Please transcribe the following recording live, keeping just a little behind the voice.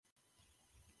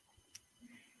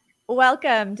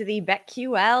Welcome to the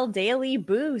BetQL Daily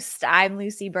Boost. I'm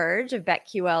Lucy Burge of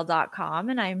BetQL.com,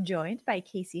 and I'm joined by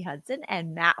Casey Hudson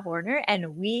and Matt Horner,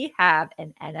 and we have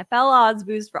an NFL odds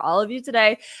boost for all of you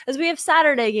today, as we have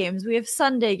Saturday games, we have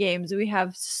Sunday games, we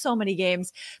have so many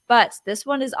games, but this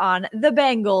one is on the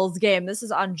Bengals game. This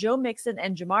is on Joe Mixon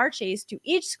and Jamar Chase to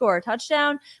each score a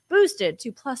touchdown, boosted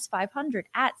to plus 500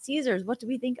 at Caesars. What do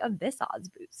we think of this odds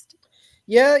boost?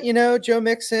 Yeah, Joe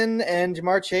Mixon and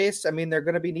Jamar Chase, I mean, they're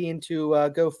going to be needing to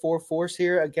go 4-4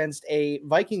 here against a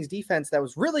Vikings defense that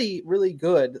was really, really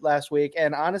good last week.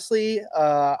 And honestly,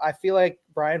 I feel like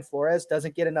Brian Flores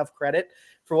doesn't get enough credit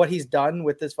for what he's done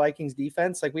with this Vikings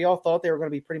defense. Like, we all thought they were going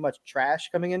to be pretty much trash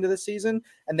coming into the season,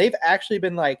 and they've actually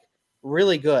been,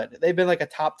 really good. They've been like a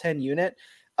top 10 unit.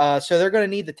 So they're going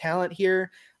to need the talent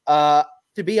here.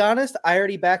 To be honest, I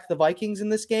already backed the Vikings in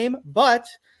this game, but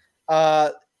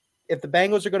if the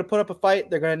Bengals are going to put up a fight,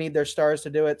 they're going to need their stars to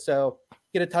do it. So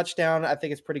get a touchdown. I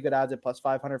think it's pretty good odds at plus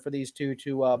 500 for these two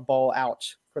to ball out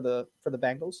for the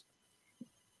Bengals.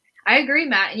 I agree,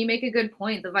 Matt, and you make a good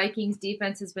point. The Vikings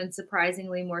defense has been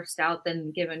surprisingly more stout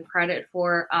than given credit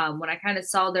for. When I kind of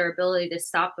saw their ability to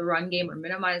stop the run game or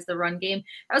minimize the run game,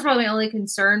 that was probably my only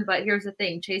concern. But here's the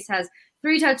thing. Chase has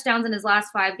 3 touchdowns in his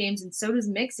last 5 games, and so does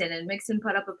Mixon. And Mixon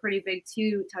put up a pretty big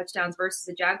 2 touchdowns versus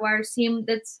the Jaguars team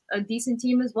that's a decent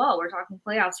team as well. We're talking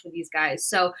playoffs for these guys.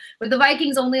 So with the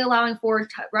Vikings only allowing 4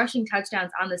 rushing touchdowns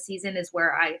on the season is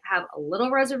where I have a little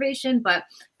reservation. But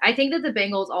I think that the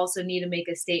Bengals also need to make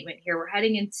a statement here. We're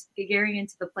gearing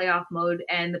into the playoff mode,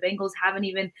 and the Bengals haven't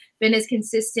even been as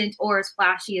consistent or as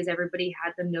flashy as everybody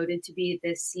had them noted to be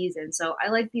this season. So I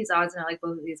like these odds, and I like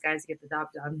both of these guys to get the job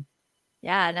done.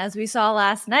 Yeah, and as we saw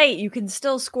last night, you can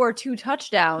still score 2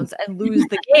 touchdowns and lose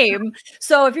the game.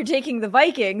 So if you're taking the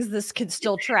Vikings, this could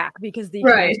still track because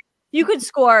you could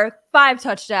score 5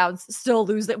 touchdowns, still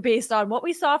lose it based on what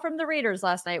we saw from the Raiders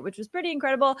last night, which was pretty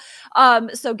incredible.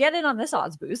 So get in on this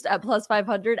odds boost at plus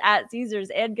 500 at Caesars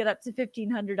and get up to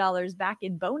 $1,500 back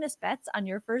in bonus bets on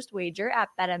your first wager at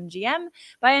BetMGM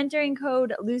by entering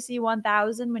code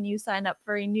Lucy1000 when you sign up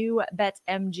for a new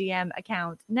BetMGM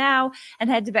account now, and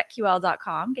head to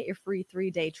BetQL.com. Get your free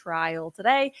 3-day trial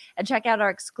today and check out our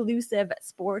exclusive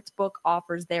sportsbook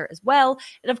offers there as well.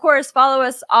 And of course, follow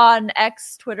us on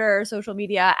X, Twitter, social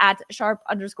media at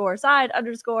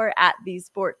 @sharp_side_ at the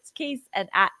sports case and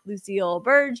at Lucille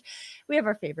Burge. We have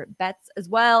our favorite bets as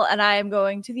well. And I am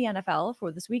going to the NFL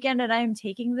for this weekend, and I am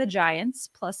taking the Giants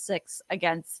plus 6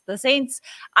 against the Saints.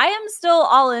 I am still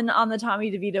all in on the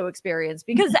Tommy DeVito experience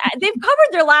because they've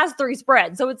covered their last 3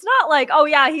 spreads. So it's not like, oh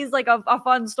yeah, he's like a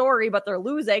fun story, but they're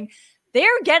losing.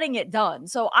 They're getting it done.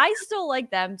 So I still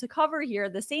like them to cover here.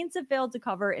 The Saints have failed to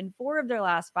cover in 4 of their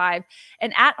last 5.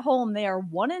 And at home, they are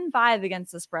 1-5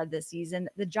 against the spread this season.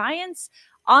 The Giants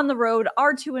on the road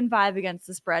are 2-5 against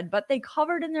the spread, but they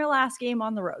covered in their last game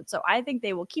on the road. So I think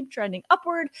they will keep trending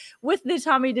upward with the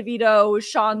Tommy DeVito,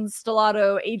 Sean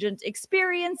Stellato agent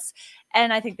experience.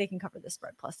 And I think they can cover the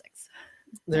spread plus 6.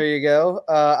 There you go.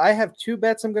 I have 2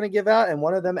 bets I'm going to give out, and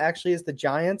one of them actually is the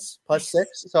Giants plus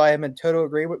 6. So I am in total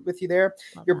agreement with you there.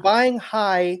 You're buying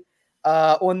high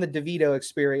on the DeVito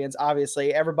experience.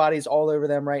 Obviously, everybody's all over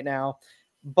them right now.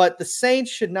 But the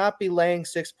Saints should not be laying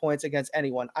 6 points against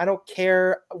anyone. I don't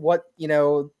care what,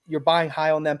 you're buying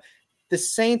high on them. The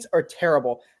Saints are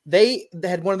terrible. They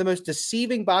had one of the most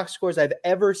deceiving box scores I've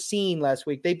ever seen last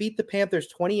week. They beat the Panthers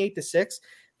 28-6.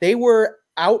 They were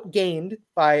outgained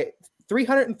by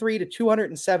 303 to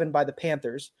 207 by the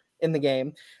Panthers in the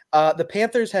game. The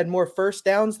Panthers had more first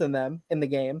downs than them in the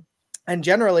game. And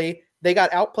generally, they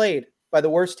got outplayed by the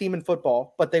worst team in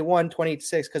football, but they won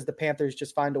 28-6 because the Panthers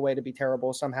just find a way to be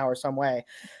terrible somehow or some way.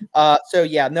 So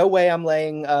yeah, no way I'm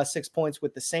laying 6 points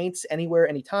with the Saints anywhere,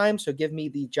 anytime. So give me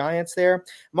the Giants there.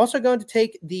 I'm also going to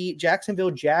take the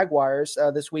Jacksonville Jaguars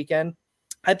this weekend.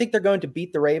 I think they're going to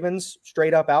beat the Ravens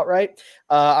straight up outright.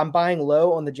 I'm buying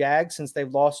low on the Jags since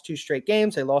they've lost 2 straight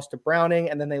games. They lost to Browning,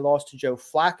 and then they lost to Joe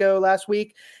Flacco last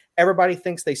week. Everybody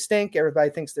thinks they stink. Everybody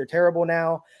thinks they're terrible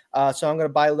now. So I'm going to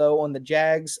buy low on the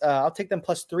Jags. I'll take them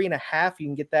plus 3.5. You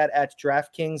can get that at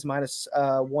DraftKings minus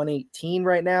 118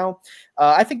 right now.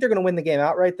 I think they're going to win the game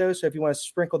outright, though. So if you want to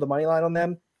sprinkle the money line on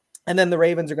them. And then the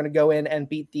Ravens are going to go in and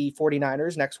beat the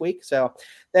 49ers next week. So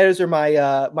those are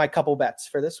my couple bets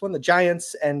for this one, the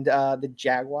Giants and the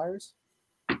Jaguars.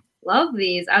 Love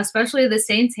these, especially the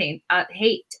Saints hate. I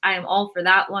am all for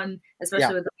that one,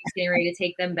 especially with the Saints getting ready to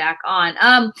take them back on.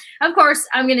 Of course,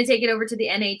 I'm going to take it over to the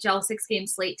NHL 6-game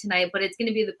slate tonight, but it's going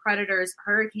to be the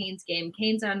Predators-Hurricanes game.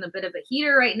 Canes are on a bit of a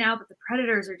heater right now, but the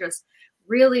Predators are just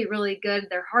really, really good.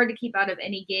 They're hard to keep out of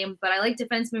any game, but I like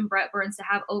defenseman Brett Burns to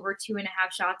have over 2.5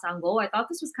 shots on goal. I thought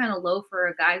this was kind of low for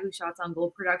a guy whose shots on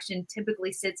goal production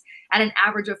typically sits at an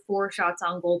average of 4 shots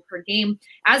on goal per game.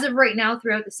 As of right now,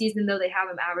 throughout the season, though, they have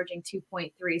him averaging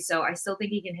 2.3. So I still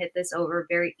think he can hit this over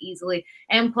very easily.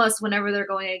 And plus, whenever they're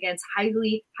going against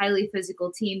highly, highly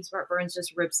physical teams, Brett Burns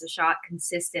just rips the shot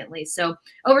consistently. So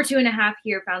over 2.5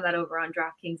 here, found that over on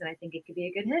DraftKings, and I think it could be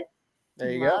a good hit.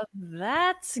 There you Love go.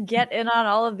 that. Get in on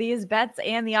all of these bets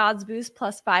and the odds boost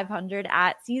plus 500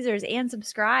 at Caesars, and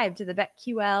subscribe to the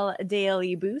BetQL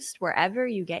Daily Boost wherever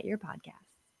you get your podcast.